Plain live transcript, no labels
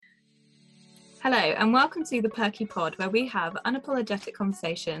Hello and welcome to the Perky Pod, where we have unapologetic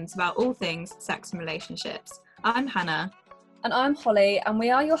conversations about all things sex and relationships. I'm Hannah. And I'm Holly, and we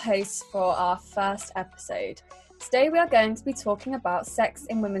are your hosts for our first episode. Today we are going to be talking about sex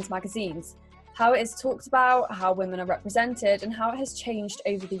in women's magazines, how it is talked about, how women are represented, and how it has changed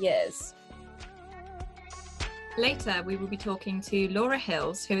over the years. Later, we will be talking to Laura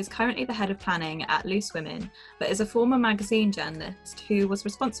Hills, who is currently the head of planning at Loose Women, but is a former magazine journalist who was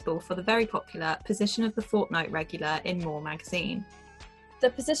responsible for the very popular position of the fortnight regular in More magazine. The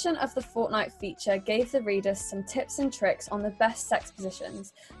position of the fortnight feature gave the readers some tips and tricks on the best sex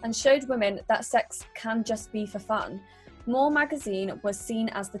positions and showed women that sex can just be for fun. More magazine was seen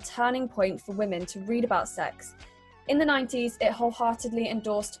as the turning point for women to read about sex. In the 90s, it wholeheartedly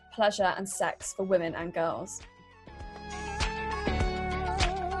endorsed pleasure and sex for women and girls.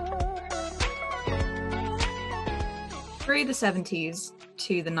 Through the 70s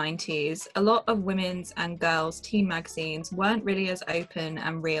to the 90s, a lot of women's and girls' teen magazines weren't really as open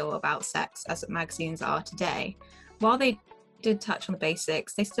and real about sex as magazines are today. While they did touch on the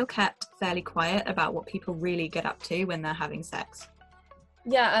basics, they still kept fairly quiet about what people really get up to when they're having sex.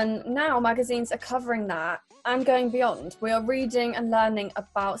 Yeah, and now magazines are covering that and going beyond. We are reading and learning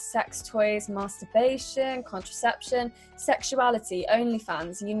about sex toys, masturbation, contraception, sexuality,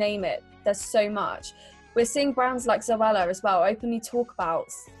 OnlyFans, you name it. There's so much. We're seeing brands like Zoella as well openly talk about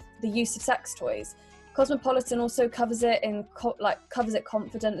the use of sex toys. Cosmopolitan also covers it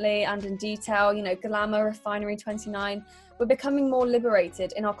confidently and in detail. You know, Glamour, Refinery 29. We're becoming more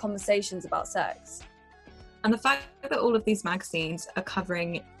liberated in our conversations about sex. And the fact that all of these magazines are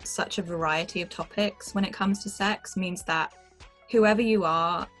covering such a variety of topics when it comes to sex means that whoever you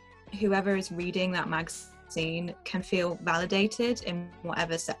are, whoever is reading that magazine can feel validated in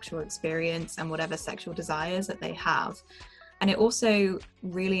whatever sexual experience and whatever sexual desires that they have. And it also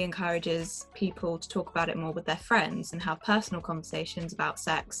really encourages people to talk about it more with their friends and have personal conversations about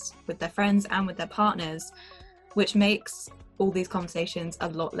sex with their friends and with their partners, which makes all these conversations a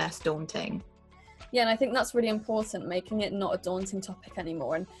lot less daunting. Yeah, and I think that's really important, making it not a daunting topic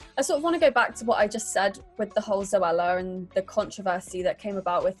anymore. And I sort of want to go back to what I just said with the whole Zoella and the controversy that came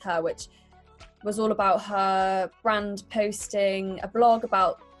about with her, which was all about her brand posting a blog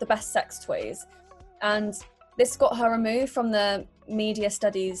about the best sex toys. And this got her removed from the media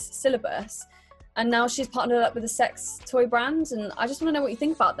studies syllabus. And now she's partnered up with a sex toy brand. And I just want to know what you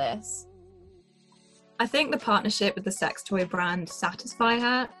think about this. I think the partnership with the sex toy brand Satisfy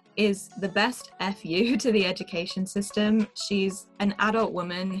Her is the best FU to the education system. She's an adult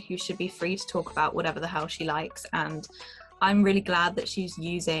woman who should be free to talk about whatever the hell she likes, and I'm really glad that she's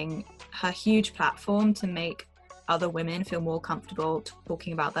using her huge platform to make other women feel more comfortable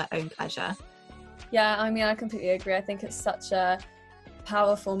talking about their own pleasure. Yeah, I mean, I completely agree. I think it's such a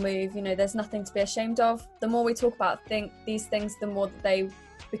powerful move. You know, there's nothing to be ashamed of. The more we talk about these things, the more that they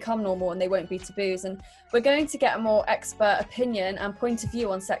become normal and they won't be taboos. And we're going to get a more expert opinion and point of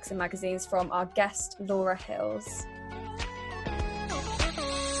view on sex in magazines from our guest, Laura Hills.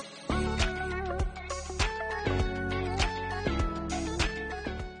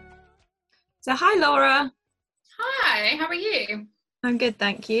 So hi, Laura. Hi, how are you? I'm good,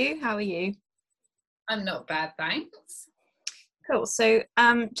 thank you. How are you? I'm not bad, thanks. Cool. So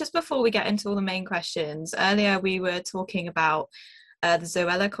just before we get into all the main questions, earlier we were talking about the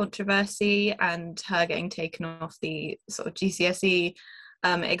Zoella controversy and her getting taken off the sort of GCSE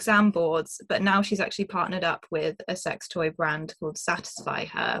exam boards, but now she's actually partnered up with a sex toy brand called Satisfy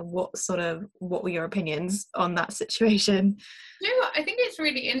Her. What were your opinions on that situation? You know what? I think it's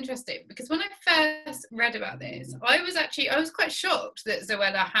really interesting because when I first read about this, I was quite shocked that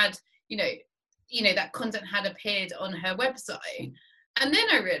Zoella had, you know, that content had appeared on her website. And then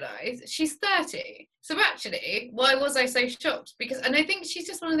I realised she's 30. So actually, why was I so shocked? And I think she's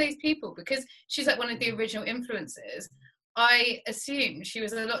just one of those people, because she's like one of the original influencers. I assumed she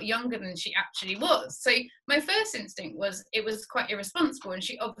was a lot younger than she actually was. So my first instinct was it was quite irresponsible, and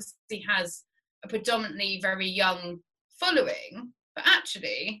she obviously has a predominantly very young following. But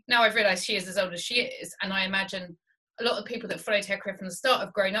actually, now I've realised she is as old as she is, and I imagine a lot of people that followed her career from the start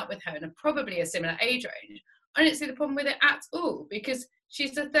have grown up with her and are probably a similar age range. I don't see the problem with it at all, because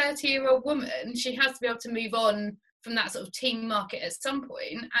she's a 30-year-old woman. She has to be able to move on from that sort of teen market at some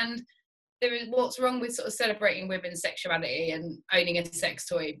point. And there is, what's wrong with sort of celebrating women's sexuality and owning a sex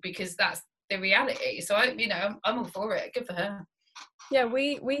toy, because that's the reality. So I'm all for it. Good for her. Yeah,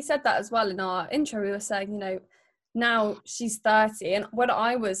 we said that as well in our intro. We were saying, you know, now she's 30, and when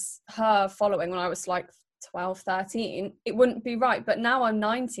I was her following when I was like 12, 13, it wouldn't be right. But now I'm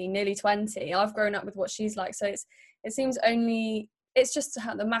 19, nearly 20. I've grown up with what she's like. So it seems only it's just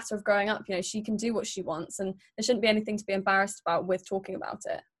the matter of growing up. You know, she can do what she wants, and there shouldn't be anything to be embarrassed about with talking about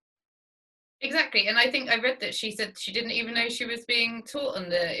it. Exactly, and I think I read that she said she didn't even know she was being taught on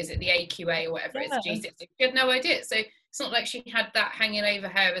the AQA or whatever it's G6. She had no idea. So it's not like she had that hanging over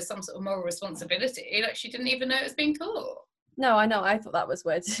her as some sort of moral responsibility. Like, she didn't even know it was being taught. No, I know. I thought that was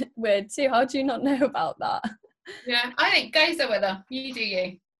weird. Weird too. How do you not know about that? Yeah, I think go Zoella. You do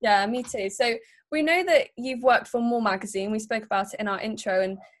you. Yeah, me too. So we know that you've worked for More magazine. We spoke about it in our intro,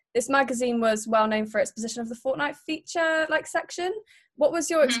 and this magazine was well known for its position of the fortnight feature section. What was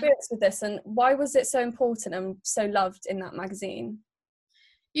your experience with this, and why was it so important and so loved in that magazine?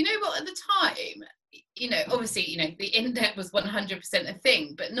 You know what, at the time, you know, obviously, you know, the internet was 100% a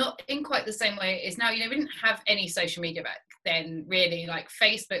thing, but not in quite the same way it is now. You know, we didn't have any social media back then, really. Like,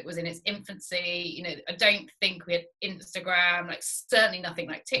 Facebook was in its infancy. You know, I don't think we had Instagram, like certainly nothing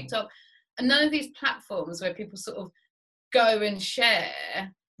like TikTok, and none of these platforms where people sort of go and share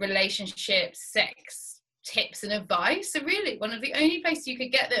relationships, sex tips and advice. So really, one of the only places you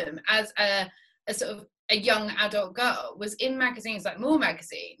could get them as a sort of a young adult girl was in magazines like More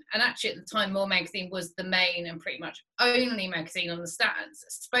magazine. And actually at the time, More magazine was the main and pretty much only magazine on the stands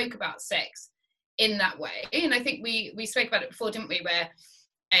that spoke about sex in that way. And I think we spoke about it before, didn't we, where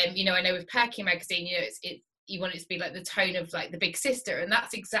you know, I know with Perky magazine, you know, you want it to be like the tone of like the big sister, and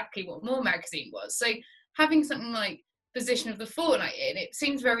that's exactly what More magazine was. So having something like Position of the Fortnight in, it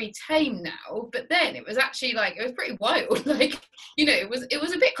seems very tame now, but then it was actually like, it was pretty wild. Like, you know, it was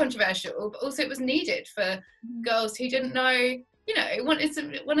a bit controversial, but also it was needed for girls who didn't know, you know, want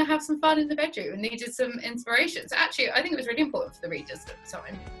to have some fun in the bedroom and needed some inspiration. So actually, I think it was really important for the readers at the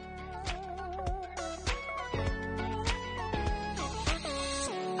time.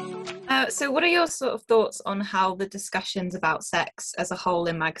 So what are your sort of thoughts on how the discussions about sex as a whole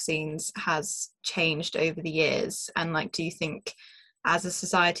in magazines has changed over the years? And like, do you think as a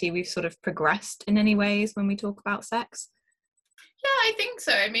society we've sort of progressed in any ways when we talk about sex? Yeah, I think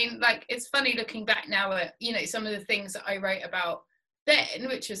so. I mean, like, it's funny looking back now at, you know, some of the things that I wrote about then,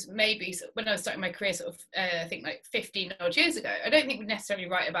 which was maybe when I was starting my career sort of, I think like 15 odd years ago. I don't think we necessarily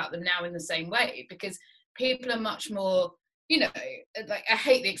write about them now in the same way, because people are much more, you know, like, I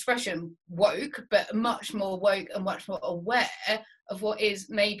hate the expression woke, but much more woke and much more aware of what is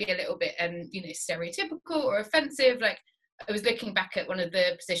maybe a little bit, you know, stereotypical or offensive. Like, I was looking back at one of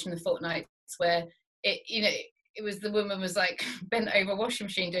the Position of the Fortnights where it, you know, it was the woman was like bent over a washing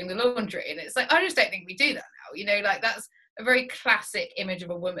machine doing the laundry, and it's like, I just don't think we do that now, you know, like that's a very classic image of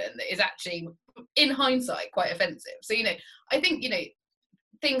a woman that is actually, in hindsight, quite offensive. So, you know, I think, you know,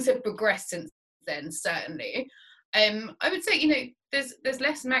 things have progressed since then, certainly. I would say, you know, there's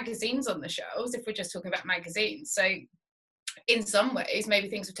less magazines on the shelves if we're just talking about magazines. So in some ways, maybe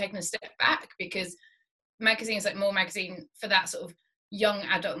things have taken a step back, because magazines like More magazine for that sort of young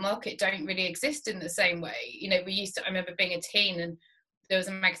adult market don't really exist in the same way. You know, I remember being a teen, and there was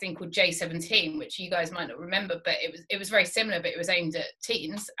a magazine called J17, which you guys might not remember, but it was very similar, but it was aimed at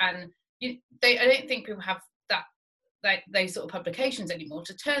teens. And I don't think people have like those sort of publications anymore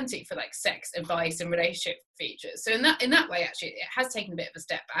to turn to for like sex advice and relationship features. So in that way, actually, it has taken a bit of a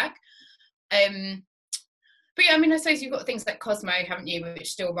step back. But yeah, I mean, I suppose you've got things like Cosmo, haven't you,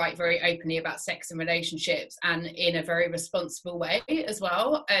 which still write very openly about sex and relationships, and in a very responsible way as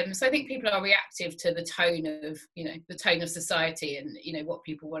well. So I think people are reactive to the tone of, you know, the tone of society and, you know, what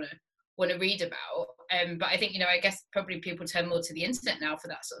people want to read about. But I think, you know, I guess probably people turn more to the internet now for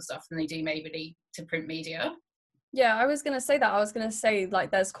that sort of stuff than they do maybe to print media. Yeah, I was going to say that. I was going to say,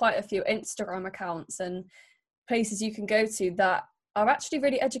 like, there's quite a few Instagram accounts and places you can go to that are actually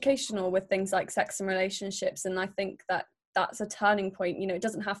really educational with things like sex and relationships. And I think that that's a turning point. You know, it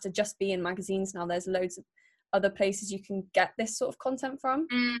doesn't have to just be in magazines now. There's loads of other places you can get this sort of content from.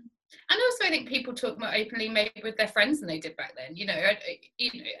 And also, I think people talk more openly maybe with their friends than they did back then. You know,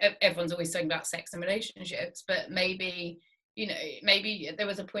 everyone's always talking about sex and relationships, but maybe, you know, maybe there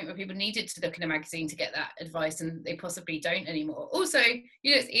was a point where people needed to look in a magazine to get that advice, and they possibly don't anymore. Also,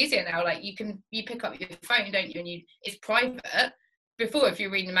 you know, it's easier now. Like, you pick up your phone, don't you? And it's private. Before, if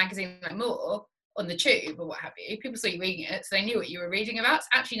you're reading a magazine like More on the tube or what have you, people saw you reading it, so they knew what you were reading about. So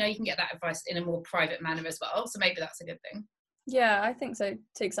actually, now you can get that advice in a more private manner as well. So maybe that's a good thing. Yeah, I think so too,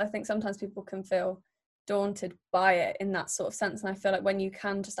 because I think sometimes people can feel daunted by it in that sort of sense. And I feel like when you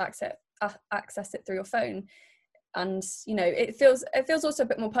can just access it through your phone, and, you know, it feels also a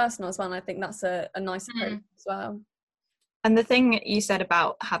bit more personal as well. And I think that's a nice approach as well. And the thing you said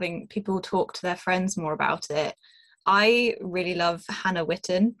about having people talk to their friends more about it, I really love Hannah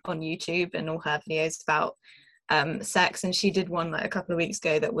Witten on YouTube and all her videos about sex, and she did one like a couple of weeks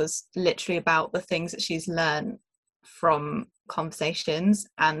ago that was literally about the things that she's learned from conversations.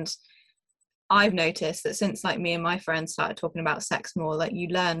 And I've noticed that since like me and my friends started talking about sex more, like you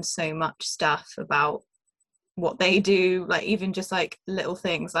learn so much stuff about what they do, like even just like little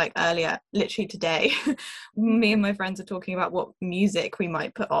things. Like earlier, literally today, me and my friends are talking about what music we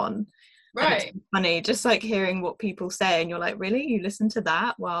might put on. And it's Right. funny just like hearing what people say, and you're like, really, you listen to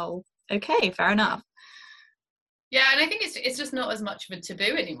that? Well, okay, fair enough. Yeah, and I think it's just not as much of a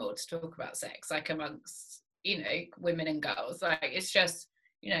taboo anymore to talk about sex, like amongst, you know, women and girls. Like it's just,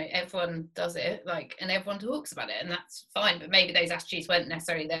 you know, everyone does it, like, and everyone talks about it, and that's fine. But maybe those attitudes weren't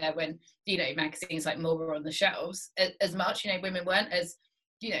necessarily there when, you know, magazines like more were on the shelves as much. You know, women weren't as,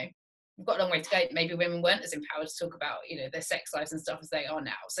 you know, we've got a long way to go. Maybe women weren't as empowered to talk about, you know, their sex lives and stuff as they are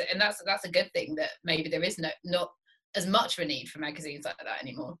now. So, and that's a good thing, that maybe there is not as much of a need for magazines like that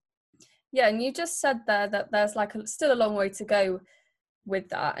anymore. Yeah, and you just said there that there's like still a long way to go with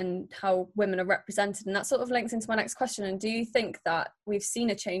that and how women are represented, and that sort of links into my next question. And do you think that we've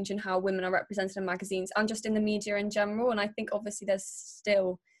seen a change in how women are represented in magazines and just in the media in general? And I think obviously there's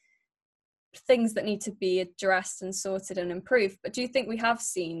still things that need to be addressed and sorted and improved, but do you think we have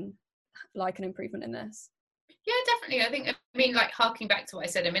seen like an improvement in this? Yeah, definitely. I mean, like harking back to what I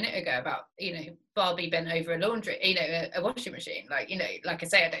said a minute ago about, you know, Barbie bent over a laundry, you know, a washing machine. Like, you know, like I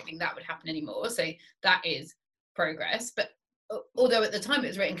say, I don't think that would happen anymore. So that is progress. But although at the time it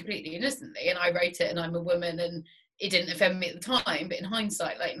was written completely innocently, and I wrote it, and I'm a woman, and it didn't offend me at the time. But in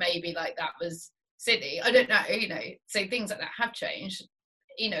hindsight, like maybe like that was silly. I don't know, you know. So things like that have changed,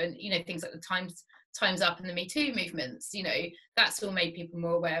 you know, and you know things like the Time's Up and the Me Too movements, you know, that's all made people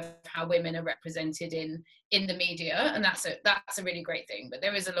more aware of how women are represented in the media, and that's a really great thing. But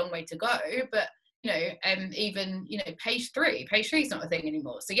there is a long way to go. But you know, even, you know, page three is not a thing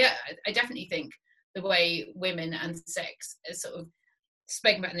anymore. So yeah, I definitely think the way women and sex is sort of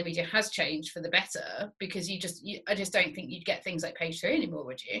spoken about in the media has changed for the better, because I just don't think you'd get things like page three anymore,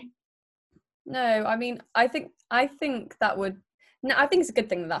 would you? No, I mean, I think that would, no, I think it's a good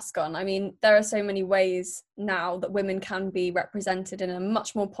thing that that's gone. I mean, there are so many ways now that women can be represented in a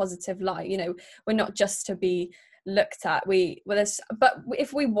much more positive light. You know, we're not just to be looked at. But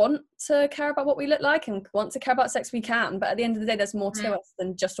if we want to care about what we look like and want to care about sex, we can. But at the end of the day, there's more to us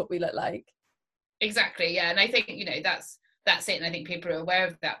than just what we look like. Exactly, yeah. And I think, you know, that's it, and I think people are aware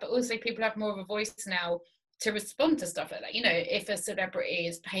of that. But also people have more of a voice now to respond to stuff like that. You know, if a celebrity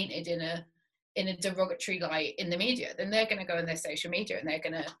is painted in a derogatory light in the media, then they're going to go on their social media and they're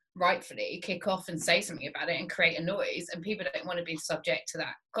going to rightfully kick off and say something about it and create a noise, and people don't want to be subject to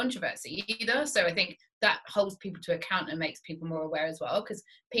that controversy either. So I think that holds people to account and makes people more aware as well, because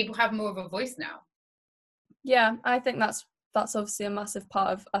people have more of a voice now. Yeah, I think that's obviously a massive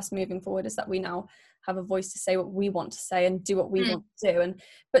part of us moving forward, is that we now have a voice to say what we want to say and do what we want to do.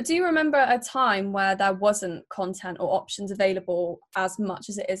 But do you remember a time where there wasn't content or options available as much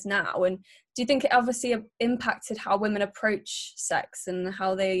as it is now? And do you think it obviously impacted how women approach sex and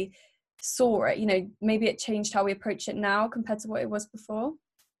how they saw it? You know, maybe it changed how we approach it now compared to what it was before?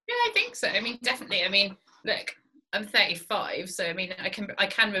 Yeah, I think so. I mean, definitely. I mean, look, I'm 35, so I mean, I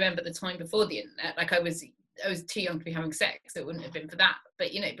can remember the time before the internet. Like I was too young to be having sex. It wouldn't have been for that.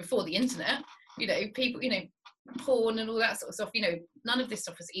 But you know, before the internet, you know, people, you know, porn and all that sort of stuff. You know, none of this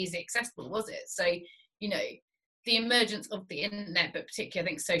stuff was easily accessible, was it? So, you know, the emergence of the internet, but particularly I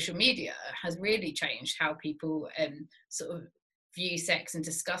think social media, has really changed how people sort of view sex and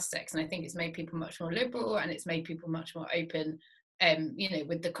discuss sex. And I think it's made people much more liberal, and it's made people much more open. You know,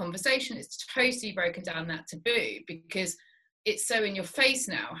 with the conversation, it's totally broken down that taboo, because it's so in your face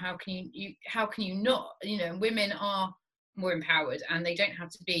now. How can you not? You know, women are more empowered, and they don't have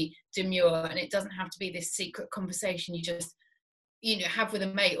to be demure, and it doesn't have to be this secret conversation you just, you know, have with a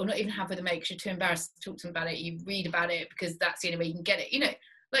mate, or not even have with a mate because you're too embarrassed to talk to them about it. You read about it because that's the only way you can get it. You know,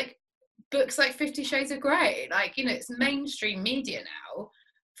 like books like 50 Shades of Grey, like, you know, it's mainstream media now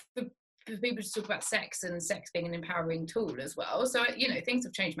for people to talk about sex, and sex being an empowering tool as well. So, you know, things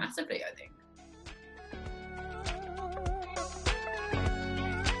have changed massively, I think.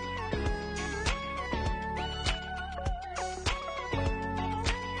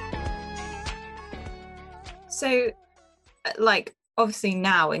 So, like, obviously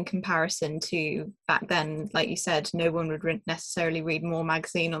now in comparison to back then, like you said, no one would necessarily read more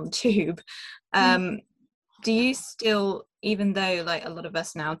magazine on the tube. Do you still, even though like a lot of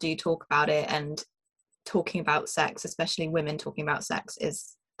us now do talk about it, and talking about sex, especially women talking about sex,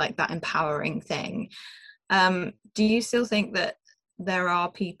 is like that empowering thing, do you still think that there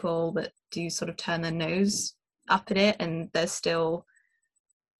are people that do sort of turn their nose up at it, and there's still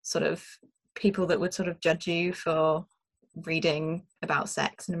sort of people that would sort of judge you for reading about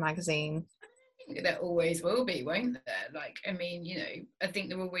sex in a magazine? there always will be, won't there? Like, I mean, you know, I think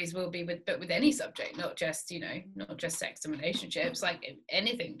there always will be with any subject, not just, you know, not just sex and relationships, like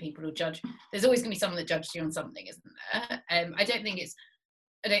anything people will judge. There's always going to be someone that judges you on something, isn't there? I don't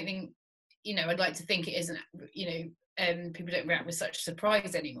think, you know, I'd like to think it isn't, you know, people don't react with such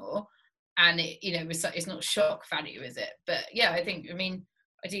surprise anymore. And it, you know, it's not shock value, is it? But yeah, I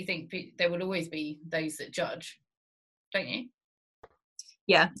do think there will always be those that judge, don't you?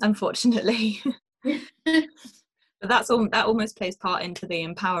 Yeah, unfortunately. But that almost plays part into the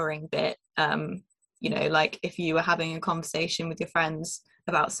empowering bit. You know, like if you were having a conversation with your friends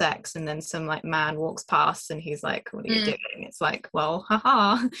about sex and then some like man walks past and he's like, what are you doing? It's like, well,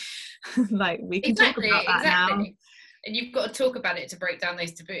 haha. Like we can talk about that now. And you've got to talk about it to break down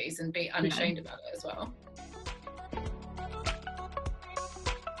those taboos and be unashamed about it as well.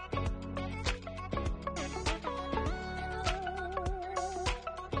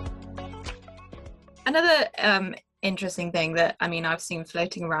 Another interesting thing that I've seen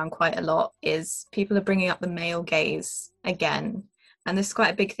floating around quite a lot is people are bringing up the male gaze again, and this is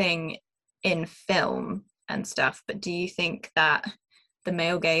quite a big thing in film and stuff. But do you think that the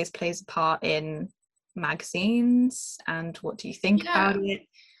male gaze plays a part in magazines, and what do you think about it?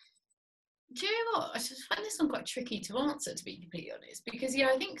 Do you know what? I just find this one quite tricky to answer, to be completely honest, because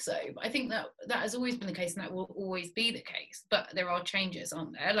I think so. But I think that has always been the case, and that will always be the case. But there are changes,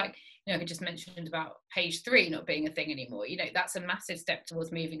 aren't there? Like, you know, I just mentioned about page 3 not being a thing anymore. You know, that's a massive step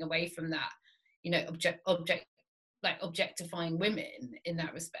towards moving away from that. You know, objectifying women in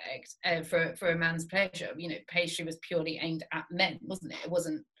that respect for a man's pleasure. You know, page 3 was purely aimed at men, wasn't it? It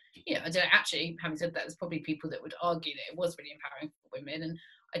wasn't. You know, I don't actually. Having said that, there's probably people that would argue that it was really empowering for women. And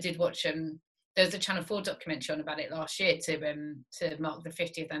I did watch there was a Channel 4 documentary on about it last year to mark the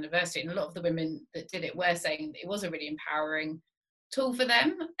 50th anniversary, and a lot of the women that did it were saying it was a really empowering tool for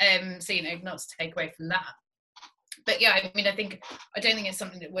them. So, you know, not to take away from that. But yeah, I don't think it's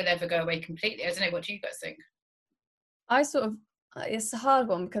something that will ever go away completely. I don't know, what do you guys think? It's a hard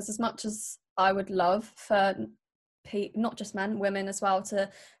one, because as much as I would love for not just men, women as well, to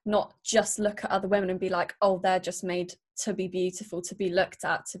not just look at other women and be like, oh, they're just made to be beautiful, to be looked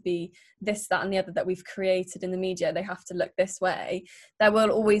at, to be this, that and the other that we've created in the media, they have to look this way. There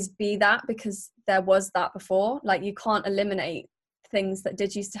will always be that, because there was that before. Like, you can't eliminate things that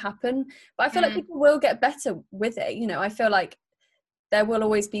did used to happen, but I feel like people will get better with it. You know, I feel like there will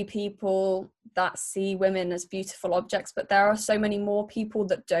always be people that see women as beautiful objects, but there are so many more people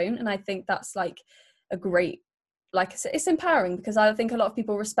that don't, and I think that's like a great, like I said, it's empowering, because I think a lot of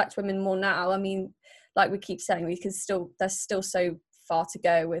people respect women more now. I mean, like we keep saying, there's still so far to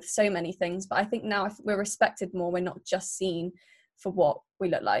go with so many things, but I think now we're respected more. We're not just seen for what we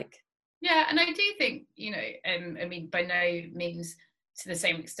look like. Yeah, and I do think, you know, by no means to the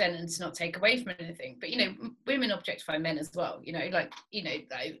same extent, and to not take away from anything, but, you know, women objectify men as well. You know, like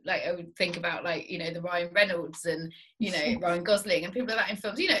I would think about, like, you know, the Ryan Reynolds and, you know, Ryan Gosling and people like that in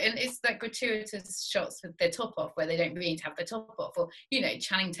films, you know, and it's like gratuitous shots with their top off where they don't really need to have their top off, or, you know,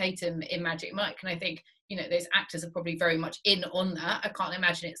 Channing Tatum in Magic Mike. And I think, you know, those actors are probably very much in on that. I can't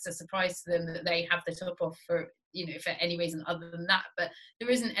imagine it's a surprise to them that they have the top off for, you know, for any reason other than that. But there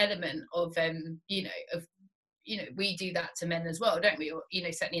is an element of we do that to men as well, don't we? Or, you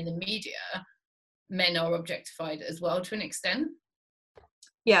know, certainly in the media, men are objectified as well to an extent.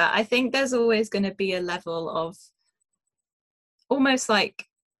 Yeah, I think there's always going to be a level of almost like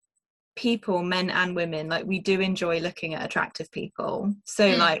people, men and women, like we do enjoy looking at attractive people. So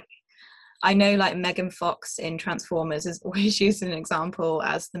like, I know like Megan Fox in Transformers is always used as an example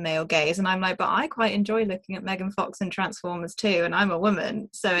as the male gaze, and I'm like, but I quite enjoy looking at Megan Fox in Transformers too, and I'm a woman,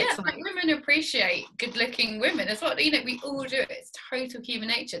 so it's like women appreciate good-looking women as well. You know, we all do it. It's total human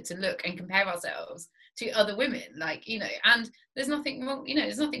nature to look and compare ourselves to other women, like, you know, and there's nothing wrong. You know,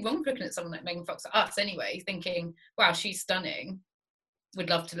 there's nothing wrong with looking at someone like Megan Fox, at us anyway, thinking, wow, she's stunning,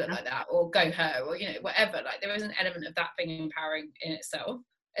 would love to look like that, or go her, or, you know, whatever. Like, there is an element of that being empowering in itself.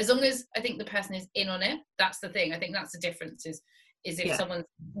 As long as I think the person is in on it, that's the thing. I think that's the difference is if someone's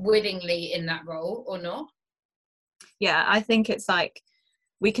willingly in that role or not. Yeah, I think it's like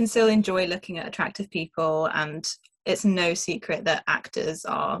we can still enjoy looking at attractive people, and it's no secret that actors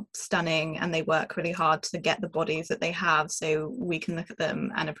are stunning and they work really hard to get the bodies that they have, so we can look at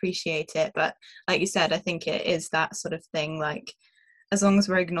them and appreciate it. But like you said, I think it is that sort of thing, like as long as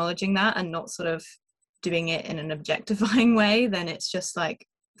we're acknowledging that and not sort of doing it in an objectifying way, then it's just like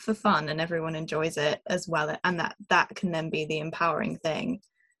for fun and everyone enjoys it as well, and that can then be the empowering thing,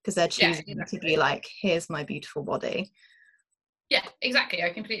 because they're choosing to be like, here's my beautiful body. Yeah, exactly. I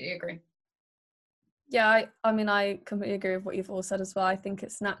completely agree. Yeah, I mean, I completely agree with what you've all said as well. I think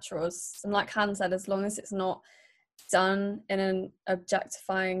it's natural, and like Han said, as long as it's not done in an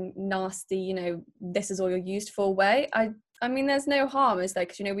objectifying, nasty, this is all you're used for way. I mean, there's no harm, is there?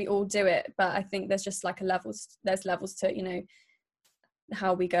 Because we all do it, but I think there's just like there's levels to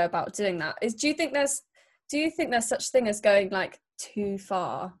how we go about doing that. Do you think there's such thing as going like too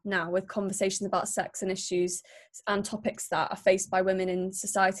far now with conversations about sex and issues and topics that are faced by women in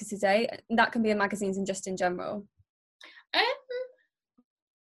society today? And that can be in magazines and just in general. Um,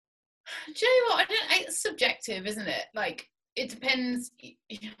 do you know what? It's subjective, isn't it? Like, it depends.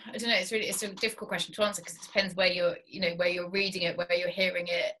 I don't know. It's a difficult question to answer because it depends where you're reading it, where you're hearing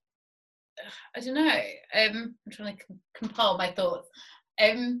it. I don't know. I'm trying to compile my thoughts.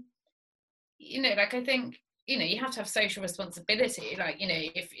 Like, I think, you have to have social responsibility. Like,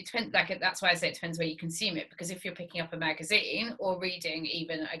 if it depends, like, that's why I say it depends where you consume it, because if you're picking up a magazine or reading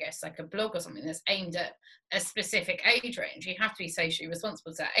even, I guess, like a blog or something that's aimed at a specific age range, you have to be socially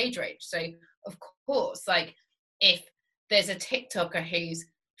responsible to that age range. So of course, like, if there's a TikToker who's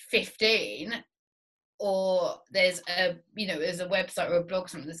 15, or there's a website or a blog,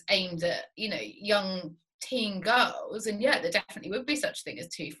 something that's aimed at young teen girls, and yeah, there definitely would be such a thing as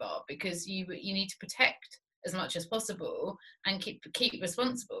too far, because you need to protect as much as possible and keep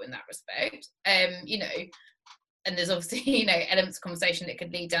responsible in that respect. And there's obviously elements of conversation that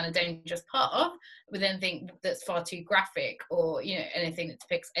could lead down a dangerous path with anything that's far too graphic, or anything that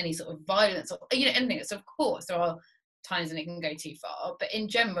depicts any sort of violence, or anything. So of course there are times when it can go too far, but in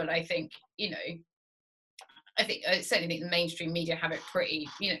general I certainly think the mainstream media have it pretty,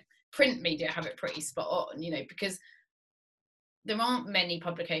 print media have it pretty spot on, because there aren't many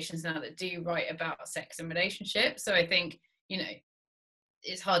publications now that do write about sex and relationships. So I think,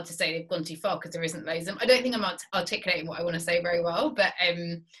 it's hard to say they've gone too far because there isn't loads of them. I don't think I'm articulating what I want to say very well, but I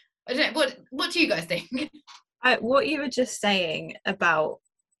don't know. What do you guys think? What you were just saying about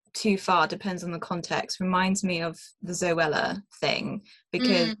too far depends on the context reminds me of the Zoella thing,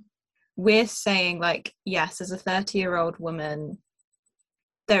 because we're saying, like, yes, as a 30-year-old woman,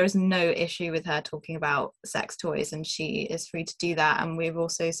 there is no issue with her talking about sex toys, and she is free to do that. And we've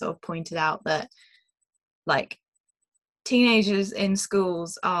also sort of pointed out that, like, teenagers in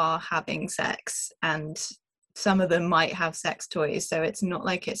schools are having sex, and some of them might have sex toys, so it's not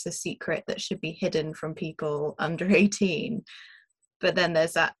like it's a secret that should be hidden from people under 18. But then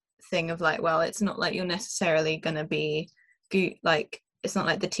there's that thing of like, well, it's not like you're necessarily going to be like, it's not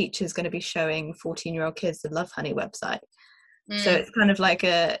like the teacher's going to be showing 14-year-old kids the Love Honey website. So it's kind of like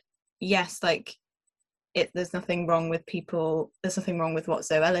yes, like, there's nothing wrong with what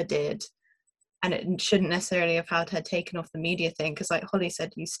Zoella did, and it shouldn't necessarily have had her taken off the media thing, because like Holly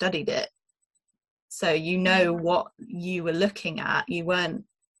said, you studied it, so what you were looking at. You weren't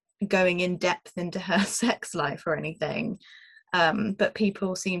going in depth into her sex life or anything, but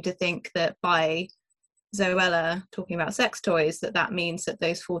people seem to think that by Zoella talking about sex toys, that means that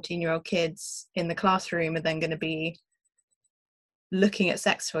those 14-year-old kids in the classroom are then going to be looking at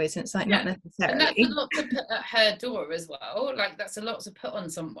sex toys, and it's like, not necessarily. And that's a lot to put at her door as well. Like, that's a lot to put on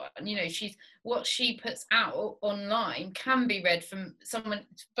someone. What she puts out online can be read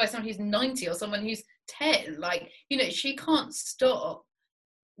by someone who's 90 or someone who's 10. Like, she can't stop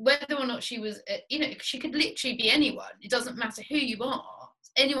whether or not she was, she could literally be anyone. It doesn't matter who you are.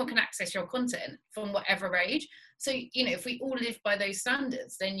 Anyone can access your content from whatever age. So, if we all live by those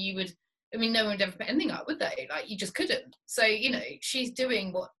standards, then no one would ever put anything up, would they? Like, you just couldn't. So, she's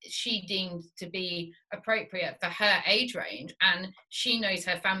doing what she deemed to be appropriate for her age range, and she knows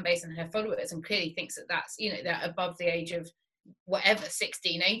her fan base and her followers, and clearly thinks that that's, they're above the age of whatever,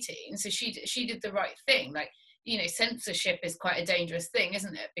 16, 18. So she did the right thing. Like, censorship is quite a dangerous thing,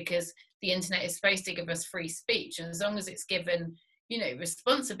 isn't it? Because the internet is supposed to give us free speech, and as long as it's given,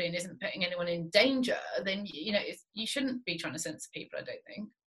 responsibly and isn't putting anyone in danger, then, you shouldn't be trying to censor people, I don't think.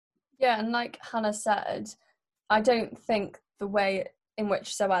 Yeah, and like Hannah said, I don't think the way in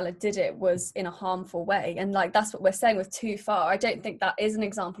which Zoella did it was in a harmful way. And like, that's what we're saying with too far. I don't think that is an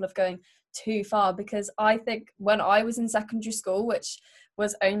example of going too far, because I think when I was in secondary school, which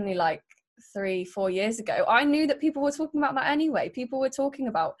was only like 3-4 years ago, I knew that people were talking about that anyway. People were talking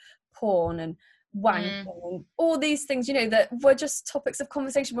about porn and wanking and all these things, that were just topics of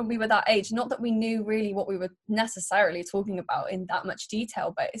conversation when we were that age. Not that we knew really what we were necessarily talking about in that much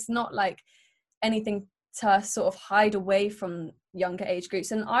detail, but it's not like anything to sort of hide away from younger age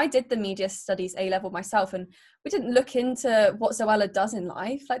groups. And I did the media studies A level myself, and we didn't look into what Zoella does in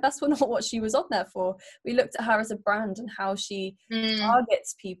life. Like, that's not what she was on there for. We looked at her as a brand and how she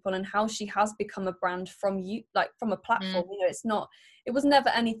targets people and how she has become a brand from you, like from a platform. You know, it was never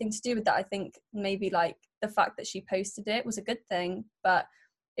anything to do with that. I think maybe like the fact that she posted it was a good thing, but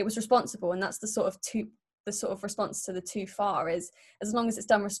it was responsible. And that's the sort of response to the too far, is as long as it's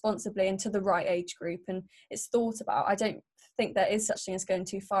done responsibly and to the right age group and it's thought about. I don't think there is such thing as going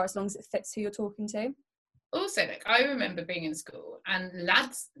too far, as long as it fits who you're talking to. Also, like, I remember being in school and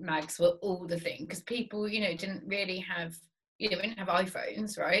lads mags were all the thing, because people, you know, didn't really have, you know, we didn't have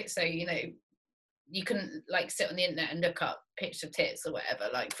iPhones, right? So, you know, you couldn't like sit on the internet and look up pictures of tits or whatever,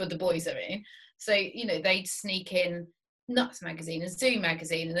 like for the boys, I mean. So, you know, they'd sneak in Nuts magazine and Zoo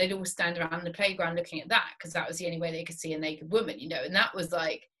magazine, and they'd all stand around the playground looking at that, because that was the only way they could see a naked woman, you know. And that was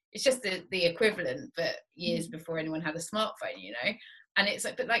like, it's just the equivalent, but years before anyone had a smartphone, you know. And it's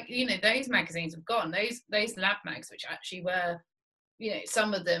like, but like, you know, those magazines have gone, those lab mags, which actually were, you know,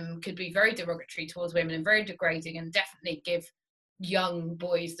 some of them could be very derogatory towards women and very degrading, and definitely give young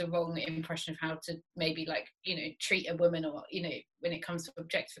boys the wrong impression of how to maybe, like, you know, treat a woman, or, you know, when it comes to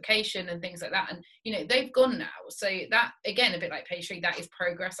objectification and things like that. And, you know, they've gone now. So that, again, a bit like pastry, that is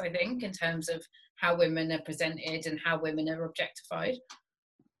progress, I think, in terms of how women are presented and how women are objectified.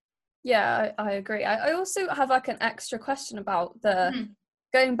 Yeah, I agree. I also have like an extra question about the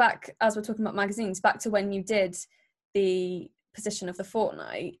going back, as we're talking about magazines, back to when you did the position of the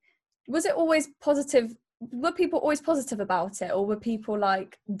fortnight. Was it always positive? Were people always positive about it, or were people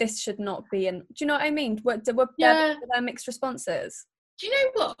like, this should not be? And do you know what I mean? Were there mixed responses? Do you know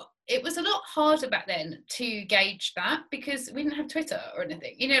what? It was a lot harder back then to gauge that, because we didn't have Twitter or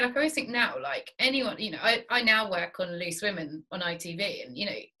anything. You know, like, I always think now, like, anyone, you know, I now work on Loose Women on ITV, and, you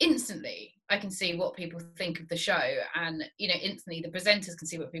know, instantly I can see what people think of the show, and, you know, instantly the presenters can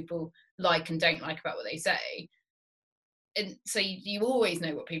see what people like and don't like about what they say. And so you always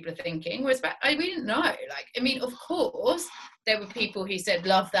know what people are thinking, whereas we didn't know. Like, I mean, of course there were people who said,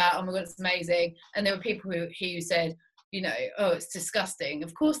 love that, oh my god, it's amazing, and there were people who said, you know, oh, it's disgusting.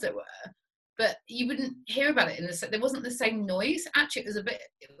 Of course there were, but you wouldn't hear about it there wasn't the same noise. Actually, it was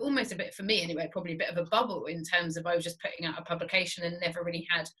almost a bit, for me anyway, probably a bit of a bubble, in terms of I was just putting out a publication and never really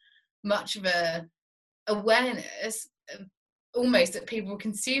had much of a awareness of, almost, that people were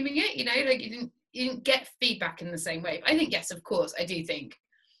consuming it, you know. Like, you didn't get feedback in the same way. But I think, yes, of course, I do think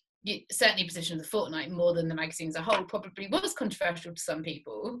certainly Position of the Fortnight, more than the magazine as a whole, probably was controversial to some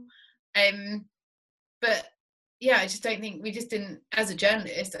people. But yeah, I just don't think, we just didn't, as a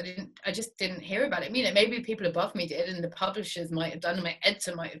journalist, I just didn't hear about it. You know, maybe people above me did, and the publishers might have done, and my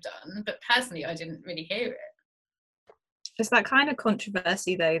editor might have done, but personally I didn't really hear it. It's that kind of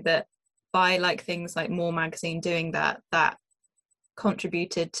controversy though, that by like things like More Magazine doing that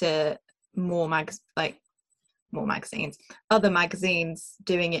contributed to more magazines, other magazines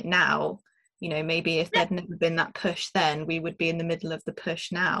doing it now. You know, maybe if there'd never been that push then, we would be in the middle of the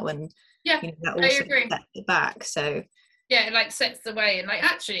push now, and you know, that also sets it back. So yeah, it like sets the way. And like,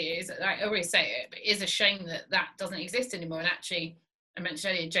 actually, is, like, I always say it, but it is a shame that doesn't exist anymore. And actually, I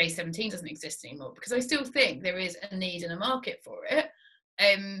mentioned earlier, J17 doesn't exist anymore, because I still think there is a need and a market for it.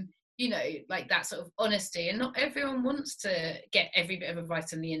 You know, like that sort of honesty, and not everyone wants to get every bit of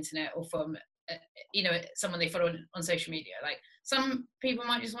advice on the internet or from you know, someone they follow on social media. Like, some people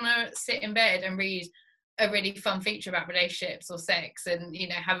might just want to sit in bed and read a really fun feature about relationships or sex, and, you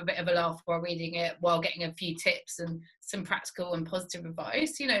know, have a bit of a laugh while reading it, while getting a few tips and some practical and positive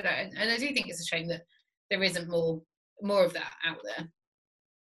advice, you know. That, and I do think it's a shame that there isn't more of that out there.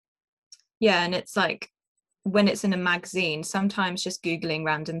 Yeah, and it's like, when it's in a magazine, sometimes just googling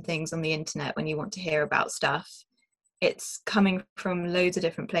random things on the internet when you want to hear about stuff, it's coming from loads of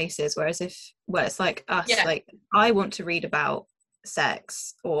different places, whereas it's like us, like, I want to read about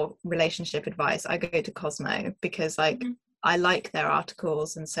sex or relationship advice, I go to Cosmo, because like I like their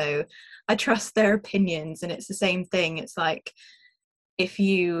articles, and so I trust their opinions. And it's the same thing, it's like, if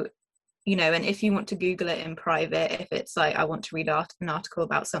you know, and if you want to Google it in private, if it's like, I want to read an article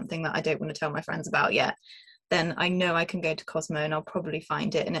about something that I don't want to tell my friends about yet, then I know I can go to Cosmo and I'll probably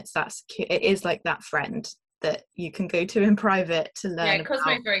find it. And it's that secure, it is like that friend that you can go to in private to learn. Yeah,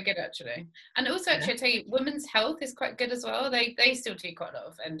 Cosmo is very good, actually. And also, actually, I tell you, Women's Health is quite good as well. They still do quite a lot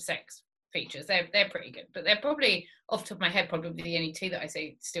of sex features. They're pretty good, but they're probably, off the top of my head, probably the only two that I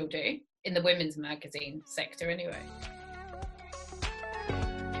say still do in the women's magazine sector anyway.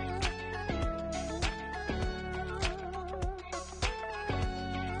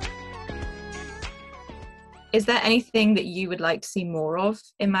 Is there anything that you would like to see more of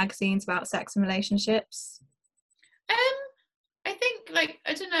in magazines about sex and relationships? I think, like,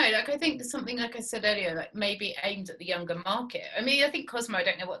 I don't know, like, I think there's something, like I said earlier, like maybe aimed at the younger market. I mean, I think Cosmo, I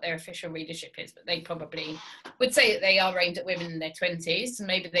don't know what their official readership is, but they probably would say that they are aimed at women in their 20s, so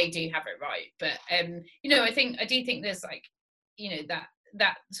maybe they do have it right. But you know, I do think there's, like, you know,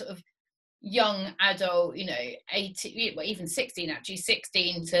 that sort of young adult, you know, 18, well, even 16, actually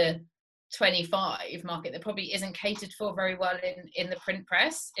 16 to 25 market that probably isn't catered for very well in the print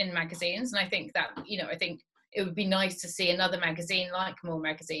press, in magazines. And I think that, you know, I think it would be nice to see another magazine like More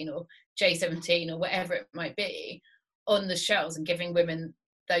Magazine or J17 or whatever it might be on the shelves and giving women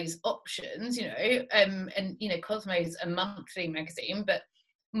those options, you know. And, you know, Cosmo's a monthly magazine, but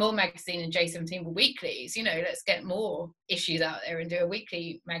More Magazine and J17 were weeklies. You know, let's get more issues out there and do a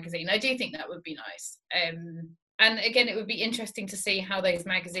weekly magazine. I do think that would be nice. And again, it would be interesting to see how those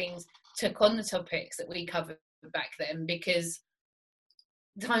magazines took on the topics that we covered back then, because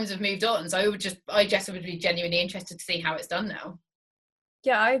times have moved on. So I just would be genuinely interested to see how it's done now.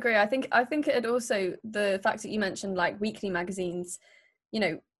 Yeah, I agree. I think it also, the fact that you mentioned like weekly magazines, you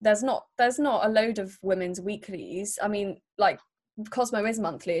know, there's not a load of women's weeklies. I mean, like Cosmo is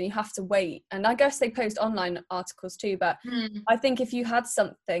monthly and you have to wait, and I guess they post online articles too, but I think if you had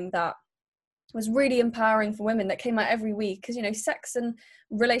something that was really empowering for women that came out every week, because, you know, sex and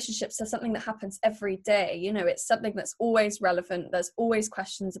relationships are something that happens every day. You know, it's something that's always relevant. There's always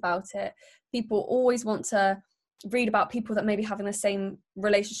questions about it. People always want to read about people that may be having the same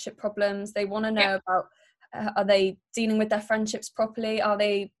relationship problems. They want to know about, are they dealing with their friendships properly? Are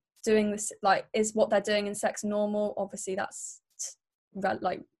they doing this, like, is what they're doing in sex normal? Obviously that's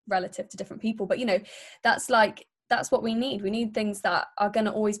relative to different people, but, you know, that's what we need. We need things that are going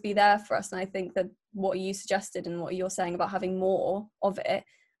to always be there for us. And I think that what you suggested and what you're saying about having more of it,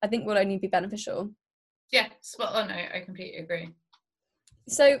 I think will only be beneficial. Yeah, spot on. I completely agree.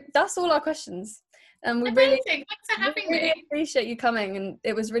 So that's all our questions. And we Amazing. Thanks for having me. Appreciate you coming, and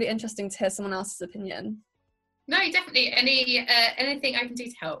it was really interesting to hear someone else's opinion. No, definitely. Anything I can do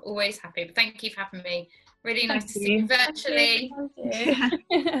to help, always happy. But thank you for having me. Really nice to see you virtually. Thank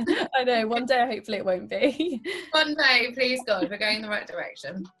you. I know, one day hopefully it won't be. One day, please God, we're going in the right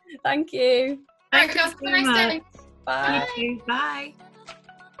direction. Thank you. All right, girls, have a nice day. Bye. You too. Bye.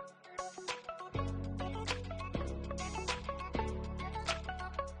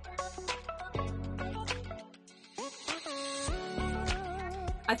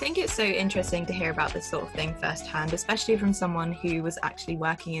 I think it's so interesting to hear about this sort of thing firsthand, especially from someone who was actually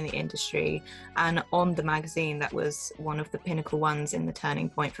working in the industry and on the magazine that was one of the pinnacle ones in the turning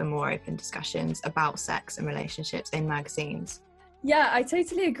point for more open discussions about sex and relationships in magazines. Yeah, I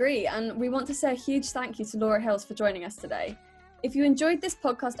totally agree. And we want to say a huge thank you to Laura Hills for joining us today. If you enjoyed this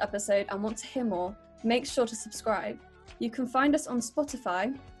podcast episode and want to hear more, make sure to subscribe. You can find us on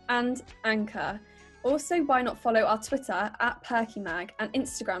Spotify and Anchor. Also, why not follow our Twitter @PerkyMag and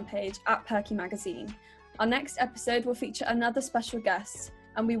Instagram page @PerkyMagazine. Our next episode will feature another special guest,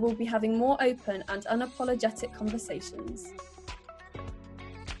 and we will be having more open and unapologetic conversations.